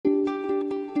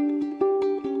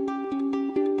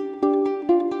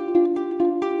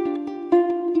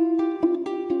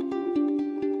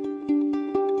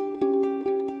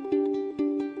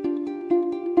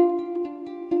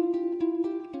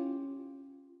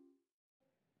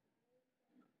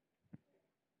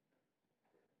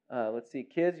Let's see,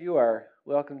 kids, you are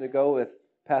welcome to go with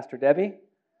Pastor Debbie.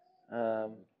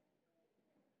 Um,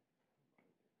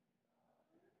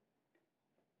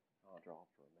 I'll draw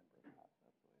for a member.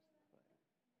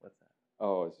 what's that?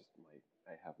 Oh, it's just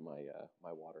I have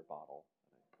my water bottle.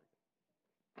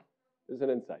 It was an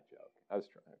inside joke. I was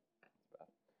trying.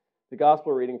 The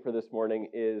gospel reading for this morning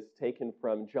is taken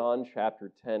from John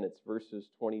chapter 10. It's verses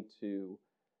 22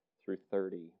 through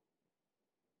 30.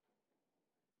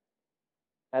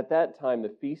 At that time,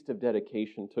 the Feast of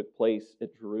Dedication took place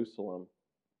at Jerusalem.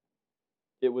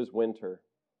 It was winter,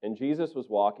 and Jesus was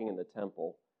walking in the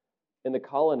temple, in the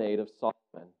colonnade of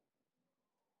Solomon.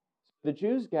 The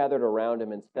Jews gathered around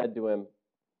him and said to him,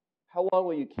 "How long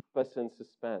will you keep us in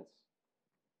suspense?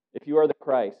 If you are the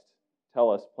Christ, tell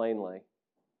us plainly."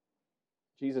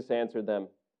 Jesus answered them,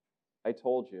 "I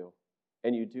told you,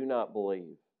 and you do not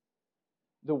believe.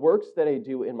 The works that I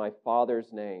do in my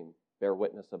Father's name bear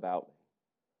witness about me.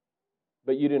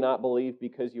 But you do not believe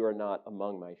because you are not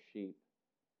among my sheep.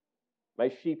 My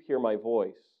sheep hear my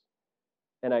voice,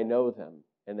 and I know them,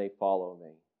 and they follow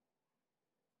me.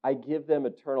 I give them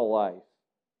eternal life,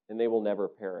 and they will never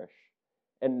perish,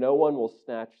 and no one will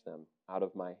snatch them out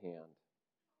of my hand.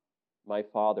 My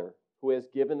Father, who has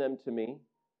given them to me,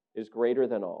 is greater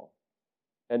than all,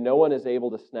 and no one is able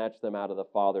to snatch them out of the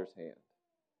Father's hand.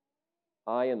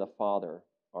 I and the Father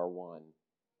are one."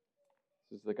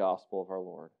 This is the gospel of our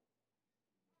Lord.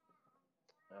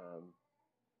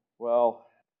 Well,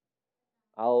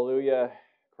 hallelujah,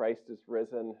 Christ is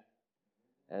risen,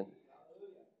 and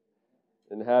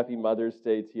happy Mother's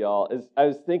Day to y'all. As I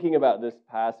was thinking about this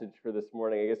passage for this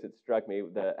morning, I guess it struck me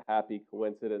the happy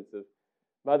coincidence of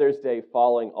Mother's Day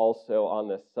falling also on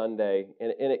this Sunday,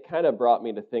 and it kind of brought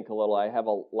me to think a little. I have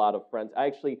a lot of friends. I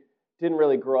actually didn't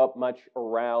really grow up much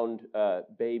around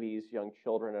babies, young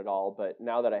children at all, but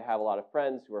now that I have a lot of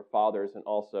friends who are fathers and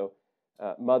also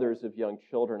mothers of young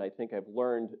children, I think I've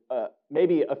learned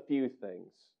maybe a few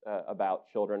things about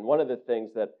children. One of the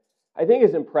things that I think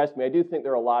has impressed me, I do think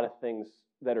there are a lot of things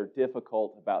that are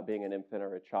difficult about being an infant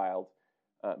or a child,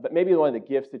 but maybe one of the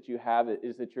gifts that you have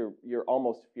is that you're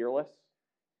almost fearless,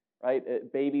 right?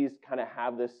 Babies kind of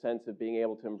have this sense of being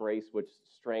able to embrace what's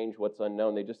strange, what's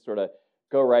unknown. They just sort of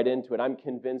go right into it. I'm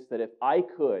convinced that if I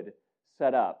could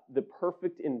set up the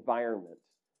perfect environment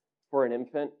for an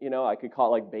infant, I could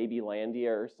call it like Babylandia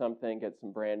or something, get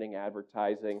some branding,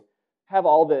 advertising, have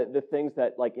all the things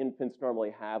that like infants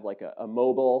normally have, like a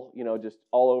mobile, just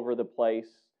all over the place,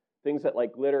 things that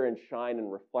like glitter and shine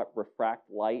and refract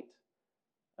light.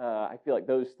 I feel like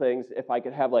those things, if I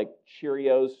could have like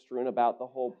Cheerios strewn about the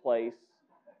whole place,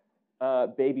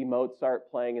 baby Mozart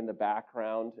playing in the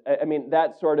background. I mean,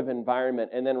 that sort of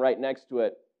environment. And then right next to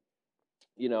it,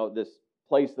 this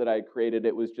place that I created,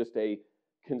 it was just a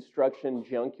construction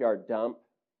junkyard dump,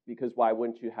 because why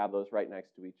wouldn't you have those right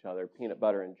next to each other, peanut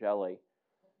butter and jelly?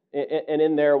 And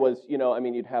in there was,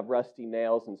 you'd have rusty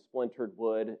nails and splintered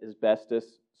wood, asbestos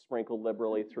sprinkled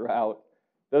liberally throughout.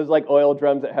 Those like oil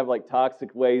drums that have like toxic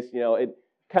waste, it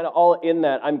kind of all in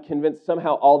that. I'm convinced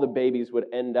somehow all the babies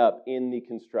would end up in the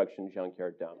construction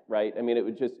junkyard dump, right? I mean,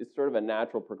 it's sort of a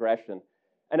natural progression.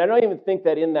 And I don't even think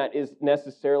that in that is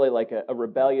necessarily like a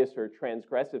rebellious or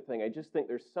transgressive thing. I just think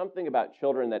there's something about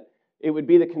children that it would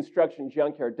be the construction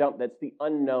junkyard dump that's the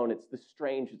unknown, it's the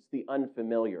strange, it's the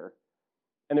unfamiliar.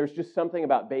 And there's just something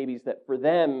about babies that for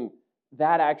them,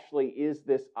 that actually is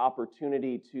this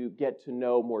opportunity to get to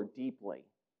know more deeply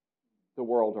the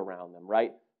world around them,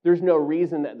 right? There's no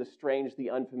reason that the strange, the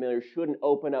unfamiliar shouldn't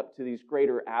open up to these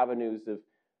greater avenues of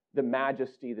the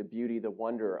majesty, the beauty, the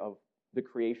wonder of the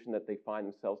creation that they find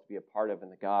themselves to be a part of and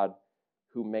the God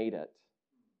who made it.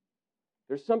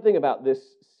 There's something about this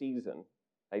season,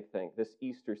 I think, this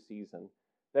Easter season,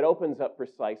 that opens up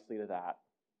precisely to that.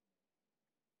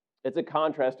 It's a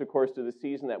contrast, of course, to the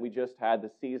season that we just had,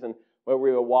 the season where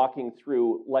we were walking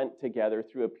through Lent together,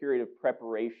 through a period of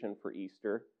preparation for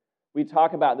Easter. We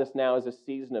talk about this now as a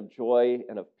season of joy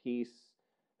and of peace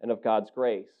and of God's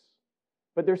grace.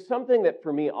 But there's something that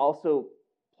for me also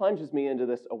plunges me into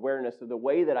this awareness of the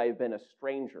way that I've been a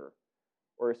stranger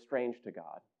or estranged to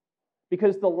God.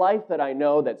 Because the life that I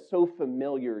know that's so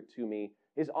familiar to me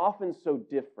is often so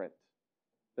different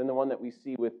than the one that we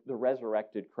see with the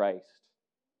resurrected Christ,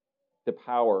 the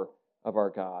power of our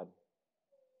God.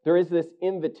 There is this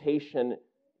invitation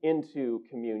into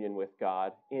communion with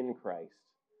God in Christ.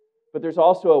 But there's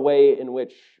also a way in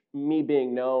which me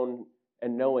being known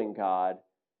and knowing God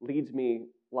leads me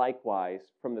likewise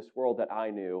from this world that I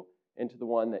knew into the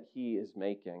one that He is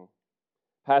making.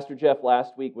 Pastor Jeff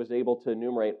last week was able to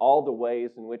enumerate all the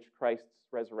ways in which Christ's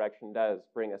resurrection does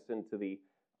bring us into the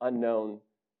unknown,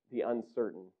 the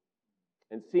uncertain,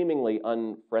 and seemingly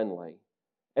unfriendly,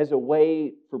 as a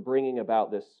way for bringing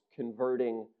about this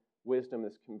converting wisdom,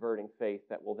 this converting faith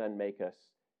that will then make us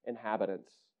inhabitants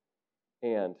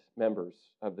and members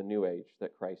of the new age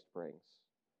that Christ brings.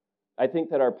 I think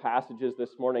that our passages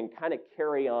this morning kind of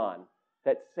carry on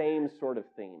that same sort of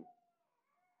theme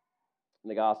in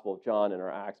the Gospel of John, in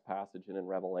our Acts passage, and in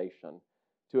Revelation,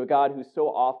 to a God who so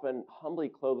often humbly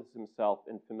clothes himself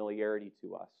in familiarity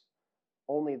to us,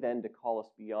 only then to call us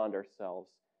beyond ourselves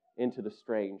into the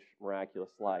strange, miraculous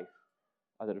life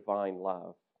of the divine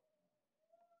love.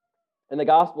 In the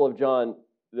Gospel of John,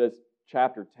 this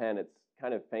chapter 10, it's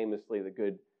kind of famously the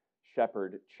Good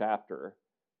Shepherd chapter.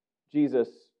 Jesus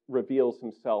reveals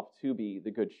himself to be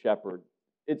the Good Shepherd.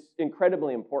 It's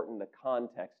incredibly important, the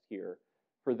context here,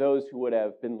 for those who would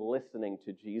have been listening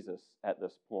to Jesus at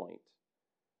this point.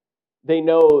 They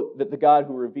know that the God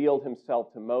who revealed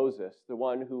himself to Moses, the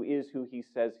one who is who he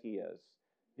says he is,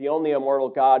 the only immortal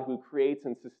God who creates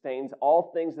and sustains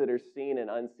all things that are seen and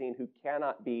unseen, who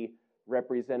cannot be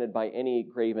represented by any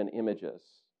graven images,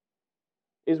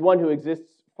 is one who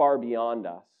exists far beyond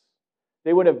us.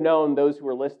 They would have known, those who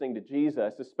were listening to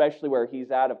Jesus, especially where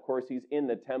he's at, of course, he's in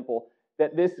the temple,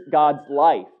 that this God's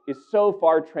life is so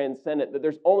far transcendent that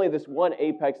there's only this one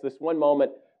apex, this one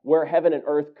moment where heaven and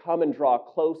earth come and draw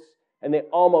close and they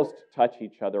almost touch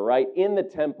each other, right? In the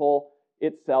temple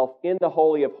itself, in the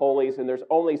Holy of Holies, and there's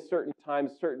only certain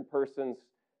times, certain persons,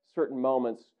 certain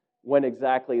moments when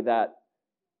exactly that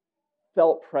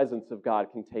felt presence of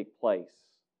God can take place.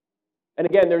 And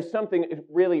again, there's something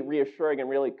really reassuring and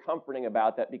really comforting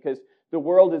about that, because the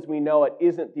world as we know it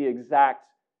isn't the exact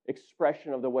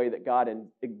expression of the way that God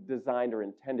designed or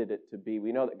intended it to be.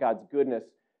 We know that God's goodness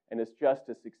and his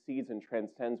justice exceeds and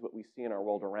transcends what we see in our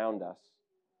world around us.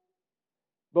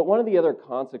 But one of the other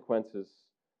consequences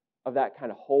of that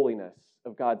kind of holiness,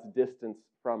 of God's distance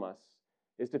from us,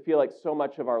 is to feel like so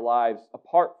much of our lives,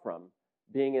 apart from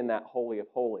being in that Holy of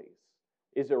Holies,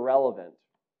 is irrelevant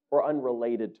or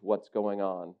unrelated to what's going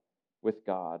on with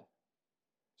God.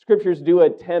 Scriptures do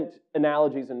attempt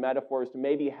analogies and metaphors to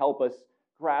maybe help us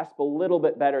grasp a little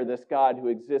bit better this God who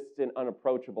exists in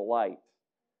unapproachable light.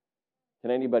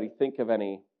 Can anybody think of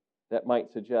any that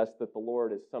might suggest that the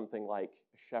Lord is something like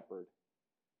a shepherd?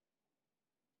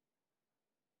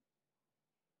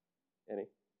 Any?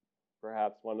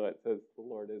 Perhaps one that says, the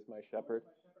Lord is my shepherd.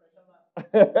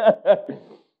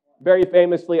 Very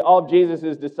famously, all of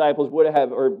Jesus' disciples would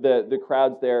have, or the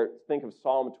crowds there, think of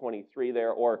Psalm 23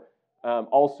 there, or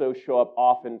also show up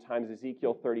oftentimes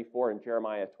Ezekiel 34 and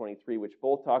Jeremiah 23, which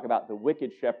both talk about the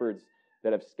wicked shepherds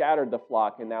that have scattered the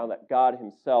flock, and now that God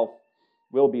himself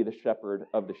will be the shepherd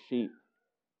of the sheep.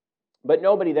 But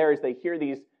nobody there, as they hear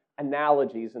these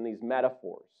analogies and these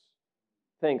metaphors,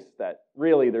 thinks that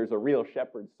really there's a real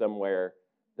shepherd somewhere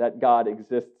that God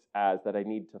exists as, that I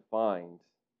need to find.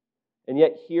 And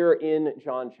yet here in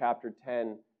John chapter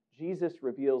 10, Jesus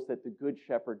reveals that the Good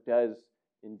Shepherd does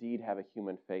indeed have a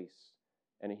human face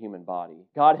and a human body.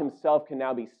 God himself can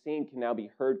now be seen, can now be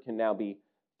heard, can now be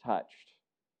touched.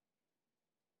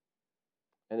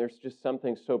 And there's just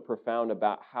something so profound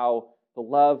about how the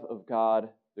love of God,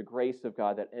 the grace of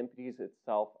God that empties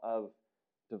itself of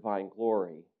divine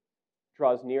glory,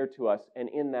 draws near to us, and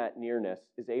in that nearness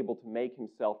is able to make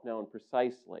himself known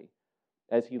precisely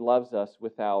as he loves us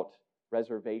without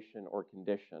reservation or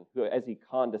condition, as he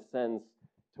condescends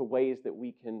to ways that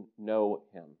we can know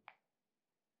him.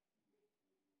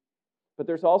 But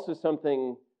there's also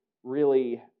something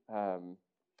really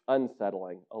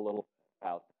unsettling a little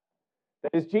about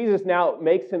that. That is, Jesus now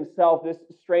makes himself this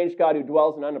strange God who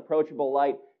dwells in unapproachable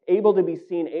light, able to be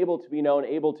seen, able to be known,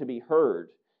 able to be heard.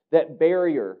 That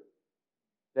barrier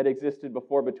that existed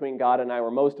before between God and I,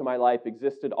 where most of my life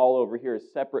existed all over here,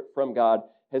 is separate from God,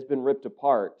 has been ripped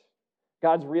apart.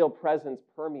 God's real presence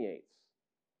permeates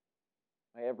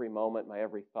my every moment, my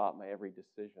every thought, my every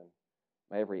decision,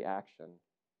 my every action.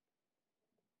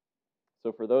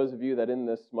 So for those of you that in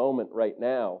this moment right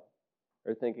now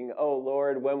are thinking, oh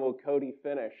Lord, when will Cody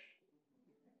finish?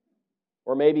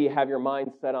 Or maybe have your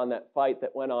mind set on that fight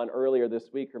that went on earlier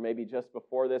this week, or maybe just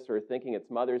before this, or thinking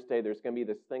it's Mother's Day, there's going to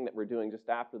be this thing that we're doing just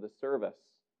after the service.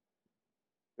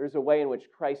 There's a way in which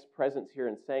Christ's presence here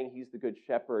in saying he's the Good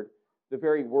Shepherd, the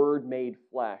very Word made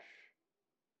flesh,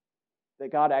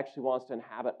 that God actually wants to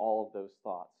inhabit all of those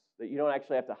thoughts. That you don't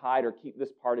actually have to hide or keep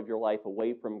this part of your life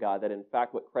away from God. That in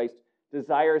fact what Christ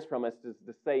desires from us is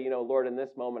to say, Lord, in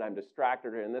this moment I'm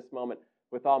distracted, or in this moment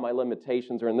with all my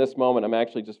limitations, or in this moment I'm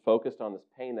actually just focused on this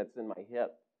pain that's in my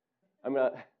hip. I'm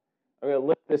going to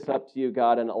lift this up to you,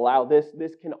 God, and allow this.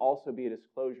 This can also be a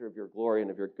disclosure of your glory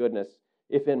and of your goodness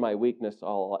if in my weakness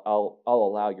I'll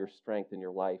allow your strength in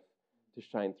your life to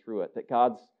shine through it. That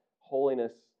God's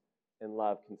holiness and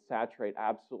love can saturate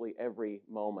absolutely every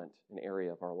moment and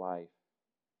area of our life.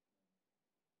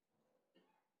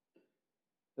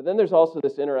 But then there's also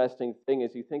this interesting thing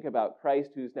as you think about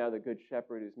Christ, who's now the Good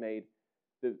Shepherd, who's made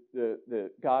the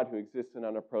God who exists in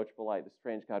unapproachable light, the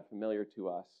strange God familiar to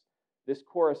us. This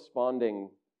corresponding,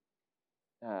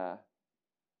 what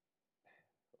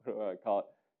do I call it?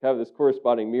 Kind of this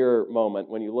corresponding mirror moment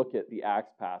when you look at the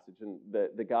Acts passage and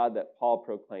the God that Paul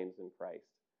proclaims in Christ.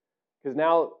 Because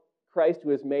now Christ, who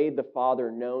has made the Father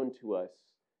known to us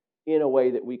in a way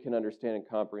that we can understand and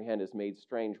comprehend, is made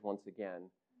strange once again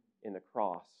in the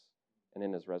cross and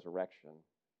in his resurrection.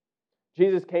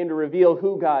 Jesus came to reveal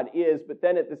who God is, but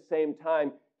then at the same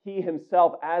time, he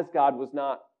himself as God was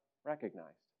not recognized.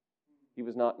 He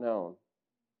was not known.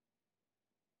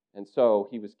 And so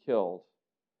he was killed.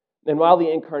 And while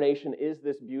the incarnation is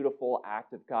this beautiful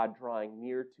act of God drawing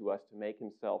near to us to make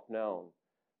himself known,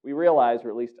 we realize, or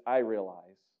at least I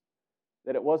realize,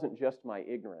 that it wasn't just my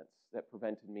ignorance that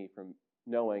prevented me from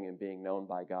knowing and being known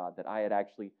by God, that I had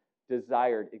actually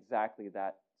desired exactly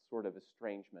that sort of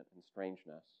estrangement and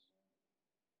strangeness.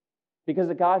 Because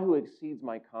a God who exceeds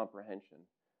my comprehension,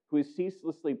 who is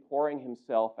ceaselessly pouring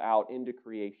himself out into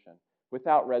creation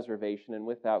without reservation and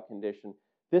without condition,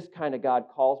 this kind of God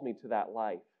calls me to that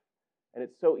life. And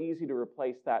it's so easy to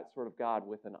replace that sort of God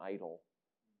with an idol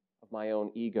of my own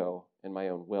ego and my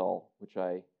own will, which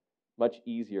much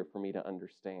easier for me to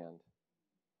understand.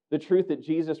 The truth that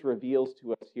Jesus reveals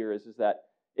to us here is that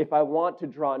if I want to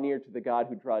draw near to the God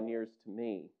who draws near to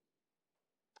me,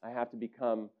 I have to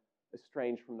become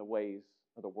estranged from the ways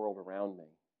of the world around me.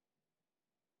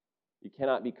 You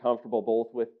cannot be comfortable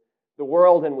both with the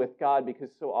world and with God, because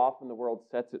so often the world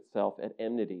sets itself at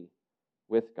enmity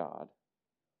with God.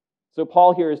 So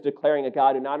Paul here is declaring a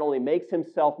God who not only makes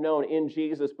himself known in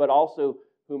Jesus, but also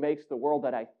who makes the world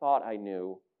that I thought I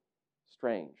knew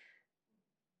strange.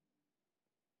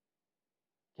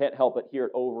 Can't help but hear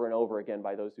it over and over again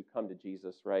by those who come to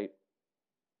Jesus, right?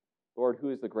 Lord, who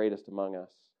is the greatest among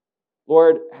us?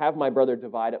 Lord, have my brother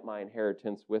divide up my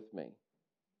inheritance with me.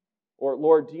 Or,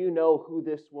 Lord, do you know who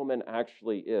this woman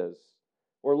actually is?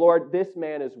 Or, Lord, this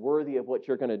man is worthy of what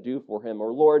you're going to do for him.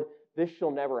 Or, Lord, this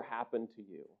shall never happen to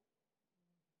you.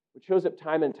 What shows up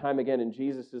time and time again in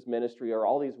Jesus' ministry are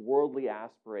all these worldly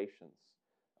aspirations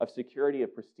of security,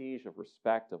 of prestige, of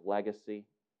respect, of legacy.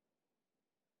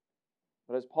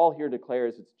 But as Paul here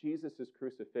declares, it's Jesus'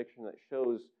 crucifixion that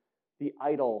shows the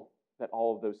idol that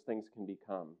all of those things can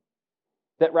become.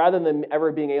 That rather than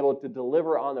ever being able to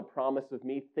deliver on the promise of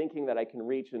me thinking that I can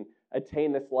reach and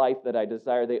attain this life that I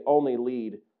desire, they only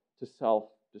lead to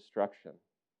self-destruction.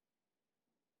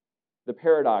 The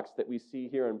paradox that we see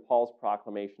here in Paul's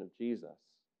proclamation of Jesus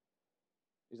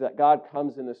is that God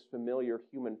comes in this familiar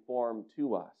human form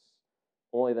to us,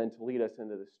 only then to lead us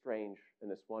into this strange and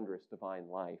this wondrous divine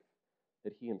life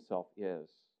that he himself is.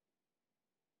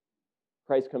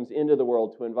 Christ comes into the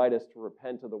world to invite us to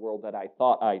repent of the world that I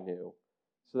thought I knew,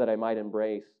 so that I might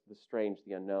embrace the strange,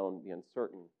 the unknown, the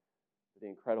uncertain, the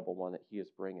incredible one that he is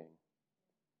bringing.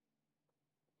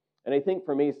 And I think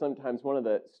for me, sometimes one of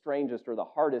the strangest or the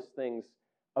hardest things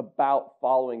about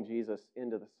following Jesus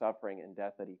into the suffering and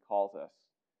death that he calls us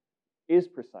is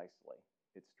precisely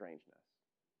its strangeness.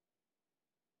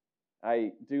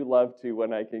 I do love to,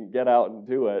 when I can get out and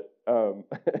do it,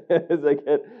 as I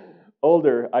get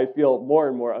older, I feel more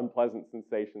and more unpleasant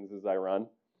sensations as I run.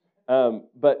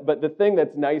 But the thing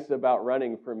that's nice about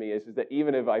running for me is that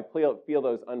even if I feel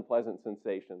those unpleasant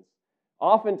sensations,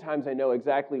 oftentimes I know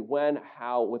exactly when,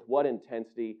 how, with what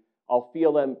intensity I'll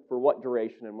feel them, for what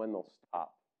duration, and when they'll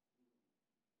stop.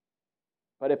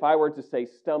 But if I were to, say,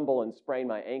 stumble and sprain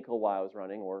my ankle while I was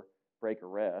running or break a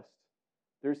wrist,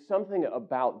 there's something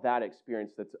about that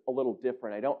experience that's a little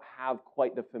different. I don't have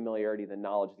quite the familiarity, the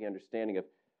knowledge, the understanding of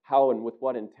how and with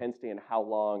what intensity and how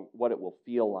long, what it will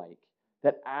feel like.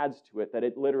 That adds to it, that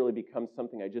it literally becomes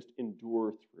something I just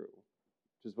endure through,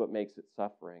 which is what makes it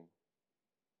suffering.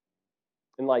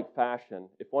 In like fashion,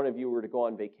 if one of you were to go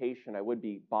on vacation, I would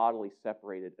be bodily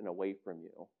separated and away from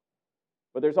you.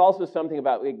 But there's also something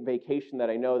about vacation that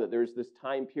I know that there's this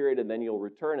time period and then you'll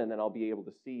return and then I'll be able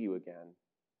to see you again.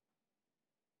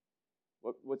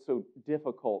 What's so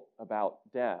difficult about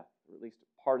death, or at least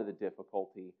part of the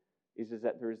difficulty, is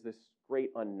that there's this great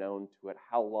unknown to it.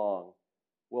 How long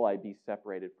will I be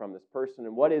separated from this person?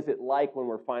 And what is it like when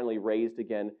we're finally raised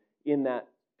again in that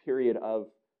period of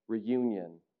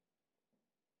reunion?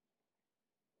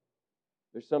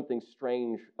 There's something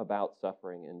strange about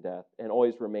suffering and death, and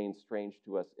always remains strange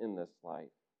to us in this life.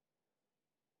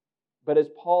 But as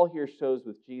Paul here shows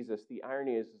with Jesus, the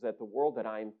irony is that the world that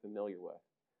I'm familiar with,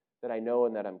 that I know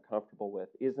and that I'm comfortable with,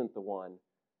 isn't the one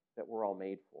that we're all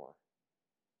made for.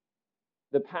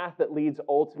 The path that leads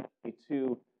ultimately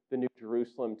to the New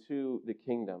Jerusalem, to the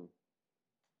kingdom,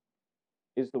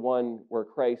 is the one where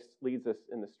Christ leads us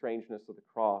in the strangeness of the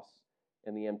cross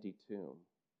and the empty tomb.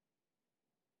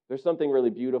 There's something really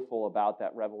beautiful about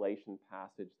that Revelation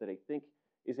passage that I think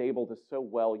is able to so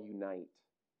well unite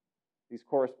these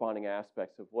corresponding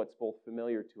aspects of what's both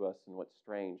familiar to us and what's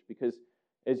strange. Because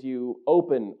as you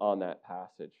open on that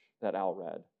passage that Al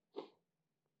read,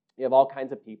 you have all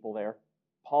kinds of people there.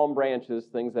 Palm branches,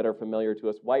 things that are familiar to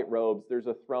us, white robes, there's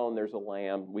a throne, there's a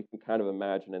lamb. We can kind of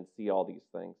imagine and see all these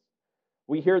things.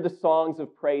 We hear the songs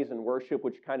of praise and worship,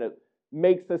 which kind of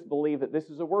makes us believe that this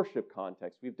is a worship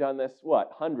context. We've done this,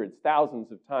 hundreds, thousands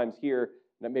of times here,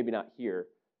 maybe not here,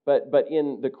 but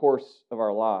in the course of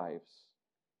our lives.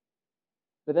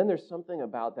 But then there's something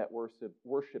about that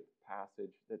worship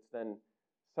passage that's then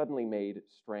suddenly made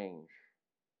strange.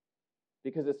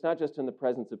 Because it's not just in the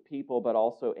presence of people, but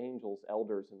also angels,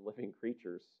 elders, and living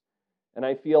creatures. And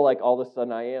I feel like all of a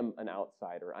sudden I am an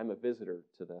outsider. I'm a visitor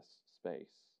to this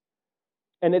space.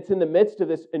 And it's in the midst of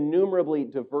this innumerably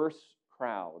diverse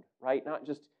crowd, right? Not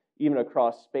just even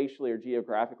across spatially or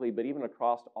geographically, but even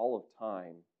across all of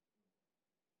time.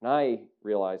 And I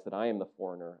realize that I am the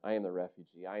foreigner, I am the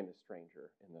refugee, I am the stranger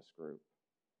in this group.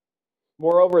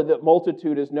 Moreover, the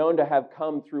multitude is known to have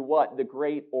come through what? The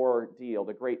great ordeal,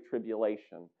 the great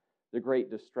tribulation, the great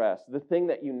distress. The thing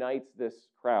that unites this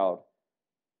crowd,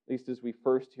 at least as we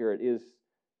first hear it, is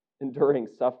enduring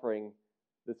suffering,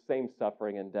 the same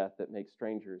suffering and death that makes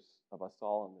strangers of us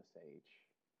all in this age.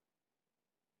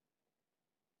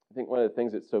 I think one of the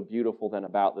things that's so beautiful then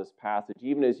about this passage,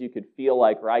 even as you could feel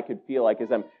like, or I could feel like,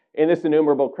 as I'm in this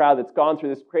innumerable crowd that's gone through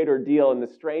this great ordeal and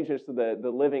the strangeness of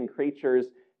the living creatures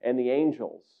and the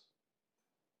angels,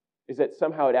 is that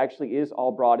somehow it actually is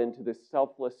all brought into this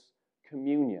selfless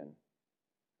communion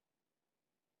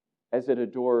as it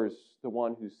adores the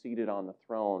one who's seated on the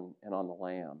throne and on the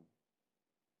Lamb.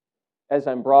 As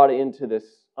I'm brought into this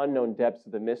unknown depths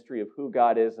of the mystery of who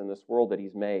God is in this world that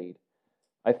He's made,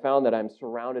 I found that I'm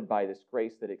surrounded by this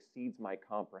grace that exceeds my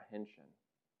comprehension,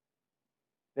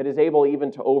 that is able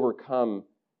even to overcome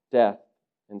death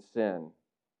and sin.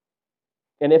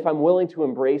 And if I'm willing to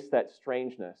embrace that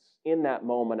strangeness, in that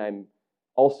moment I'm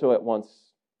also at once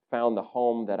found the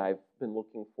home that I've been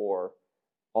looking for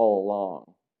all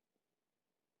along.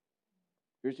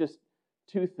 There's just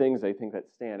two things I think that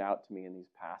stand out to me in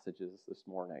these passages this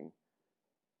morning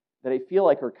that I feel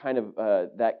like are kind of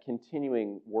that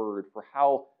continuing word for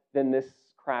how then this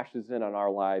crashes in on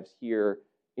our lives here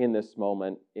in this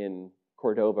moment in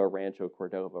Cordova, Rancho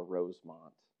Cordova,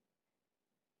 Rosemont.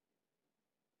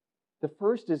 The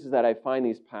first is that I find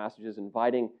these passages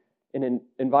inviting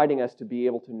us to be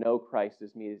able to know Christ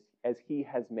as He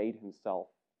has made Himself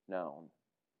known.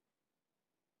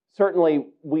 Certainly,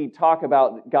 we talk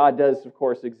about God does, of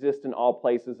course, exist in all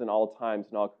places and all times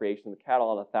and all creation. The cattle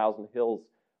on 1,000 hills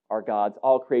are God's.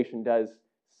 All creation does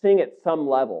sing at some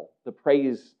level the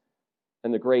praise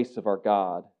and the grace of our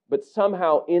God. But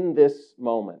somehow in this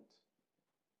moment,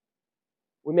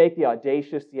 we make the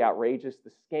audacious, the outrageous,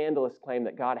 the scandalous claim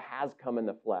that God has come in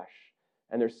the flesh.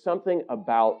 And there's something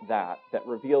about that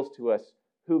reveals to us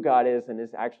who God is and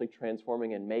is actually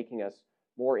transforming and making us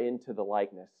more into the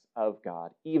likeness of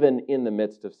God, even in the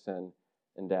midst of sin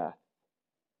and death.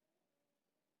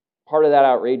 Part of that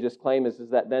outrageous claim is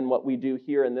that then what we do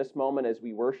here in this moment as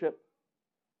we worship,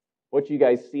 what you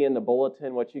guys see in the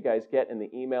bulletin, what you guys get in the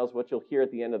emails, what you'll hear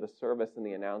at the end of the service in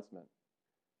the announcement,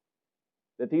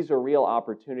 that these are real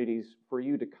opportunities for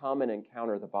you to come and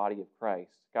encounter the body of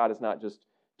Christ. God is not just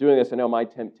doing this. I know my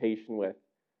temptation with,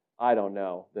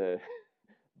 the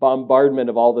bombardment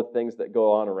of all the things that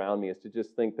go on around me is to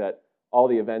just think that all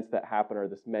the events that happen are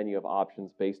this menu of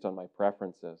options based on my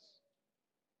preferences.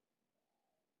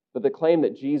 But the claim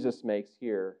that Jesus makes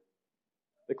here,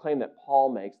 the claim that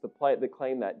Paul makes, the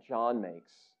claim that John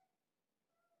makes,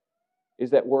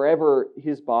 is that wherever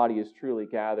His body is truly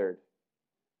gathered,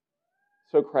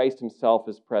 so Christ Himself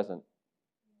is present.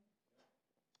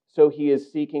 So He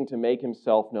is seeking to make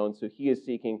Himself known. So He is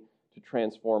seeking to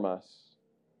transform us.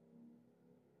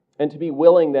 And to be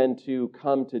willing then to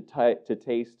come to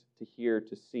taste, to hear,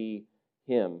 to see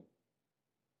Him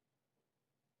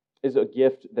is a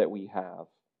gift that we have.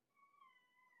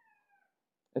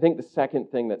 I think the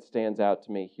second thing that stands out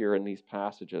to me here in these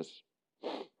passages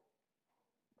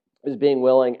is being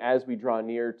willing, as we draw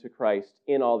near to Christ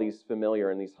in all these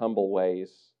familiar and these humble ways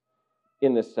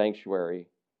in this sanctuary,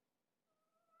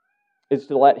 is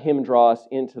to let Him draw us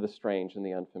into the strange and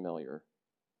the unfamiliar,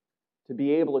 to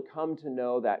be able to come to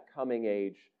know that coming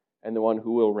age and the one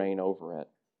who will reign over it.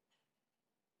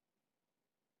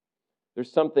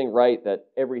 There's something right that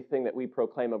everything that we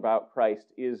proclaim about Christ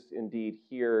is indeed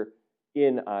here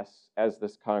in us as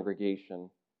this congregation.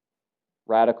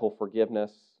 Radical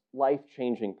forgiveness,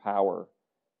 life-changing power,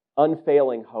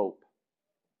 unfailing hope,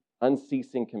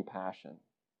 unceasing compassion.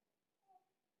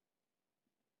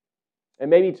 And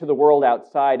maybe to the world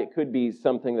outside, it could be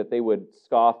something that they would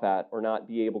scoff at or not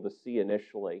be able to see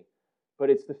initially. But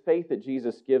it's the faith that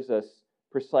Jesus gives us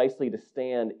precisely to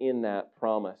stand in that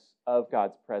promise of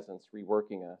God's presence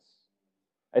reworking us.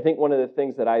 I think one of the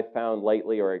things that I've found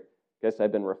lately, or I guess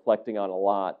I've been reflecting on a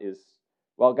lot, is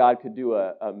while God could do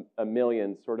a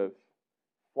million sort of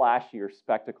flashy or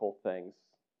spectacle things,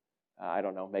 I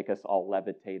don't know, make us all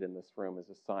levitate in this room as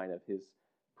a sign of His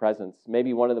presence.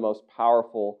 Maybe one of the most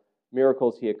powerful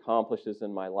miracles He accomplishes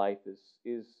in my life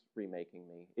is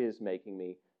making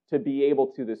me to be able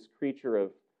to, this creature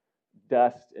of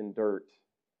dust and dirt,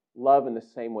 love in the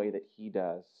same way that He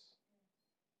does.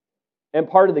 And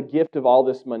part of the gift of all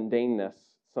this mundaneness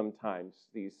sometimes,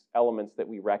 these elements that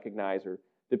we recognize or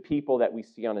the people that we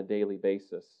see on a daily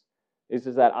basis, is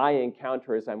that I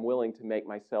encounter as I'm willing to make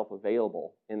myself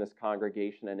available in this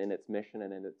congregation and in its mission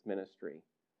and in its ministry.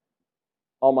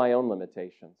 All my own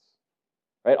limitations,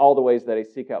 right? All the ways that I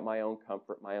seek out my own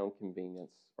comfort, my own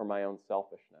convenience, or my own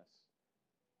selfishness.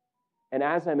 And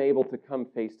as I'm able to come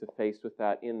face to face with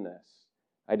that in this,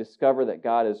 I discover that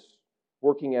God is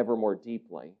working ever more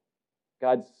deeply.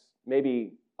 God's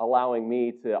maybe allowing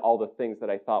me to, all the things that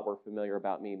I thought were familiar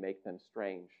about me, make them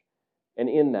strange. And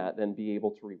in that, then be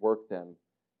able to rework them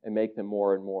and make them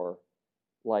more and more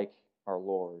like our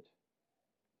Lord.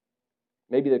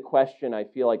 Maybe the question I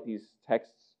feel like these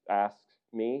texts ask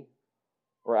me,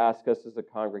 or ask us as a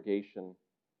congregation,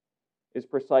 is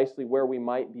precisely where we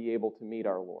might be able to meet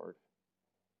our Lord.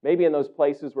 Maybe in those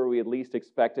places where we at least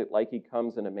expect it, like He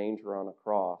comes in a manger on a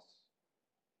cross.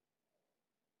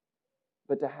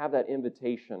 But to have that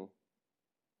invitation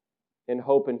in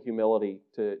hope and humility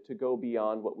to go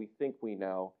beyond what we think we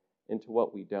know into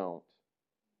what we don't.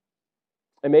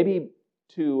 And maybe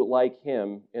to, like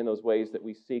Him, in those ways that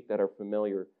we seek that are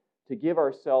familiar, to give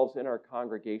ourselves in our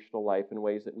congregational life in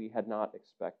ways that we had not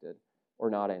expected or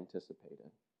not anticipated.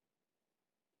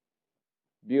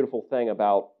 Beautiful thing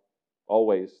about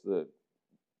always the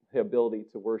ability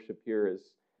to worship here is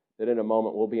that in a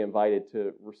moment we'll be invited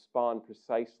to respond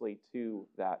precisely to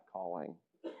that calling.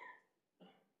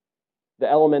 The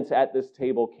elements at this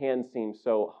table can seem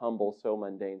so humble, so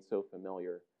mundane, so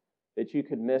familiar, that you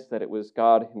could miss that it was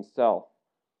God Himself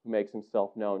who makes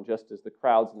Himself known, just as the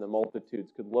crowds and the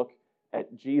multitudes could look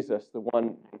at Jesus, the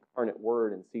one incarnate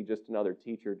Word, and see just another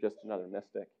teacher, just another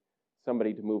mystic,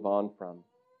 somebody to move on from.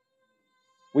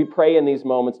 We pray in these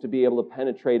moments to be able to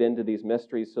penetrate into these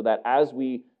mysteries so that as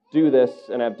we do this,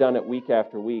 and I've done it week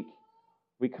after week,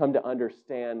 we come to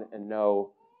understand and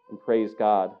know and praise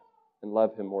God and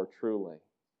love Him more truly.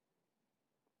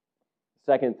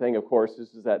 Second thing, of course, is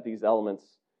that these elements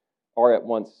are at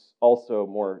once also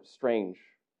more strange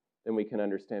than we can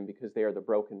understand because they are the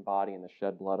broken body and the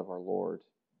shed blood of our Lord.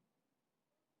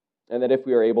 And that if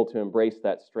we are able to embrace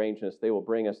that strangeness, they will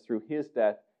bring us through His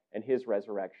death and His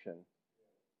resurrection,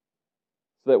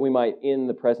 so that we might, in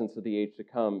the presence of the age to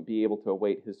come, be able to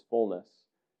await His fullness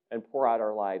and pour out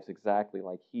our lives exactly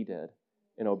like He did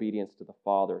in obedience to the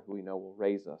Father, who we know will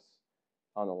raise us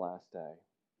on the last day.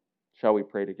 Shall we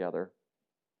pray together?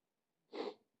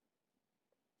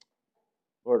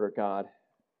 Lord our God,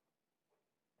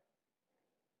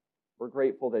 we're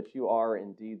grateful that You are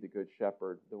indeed the Good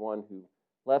Shepherd, the one who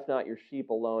left not Your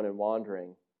sheep alone and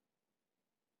wandering,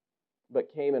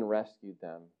 but came and rescued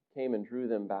them, came and drew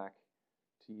them back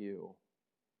to You,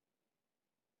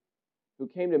 who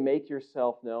came to make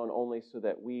Yourself known only so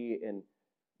that we, in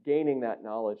gaining that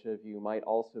knowledge of You, might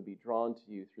also be drawn to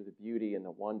You through the beauty and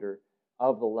the wonder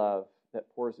of the love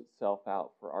that pours itself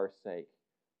out for our sake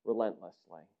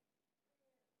relentlessly.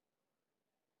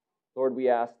 Lord, we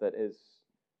ask that as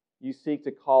You seek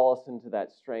to call us into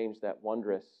that strange, that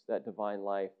wondrous, that divine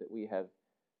life that we have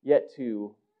yet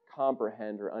to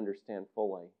comprehend or understand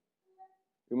fully,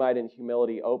 we might in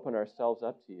humility open ourselves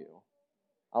up to You.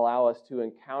 Allow us to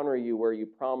encounter You where You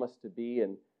promise to be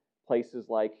in places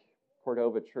like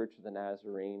Cordova Church of the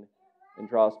Nazarene, and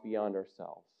draw us beyond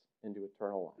ourselves into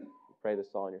eternal life. We pray this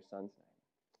all in Your Son's name.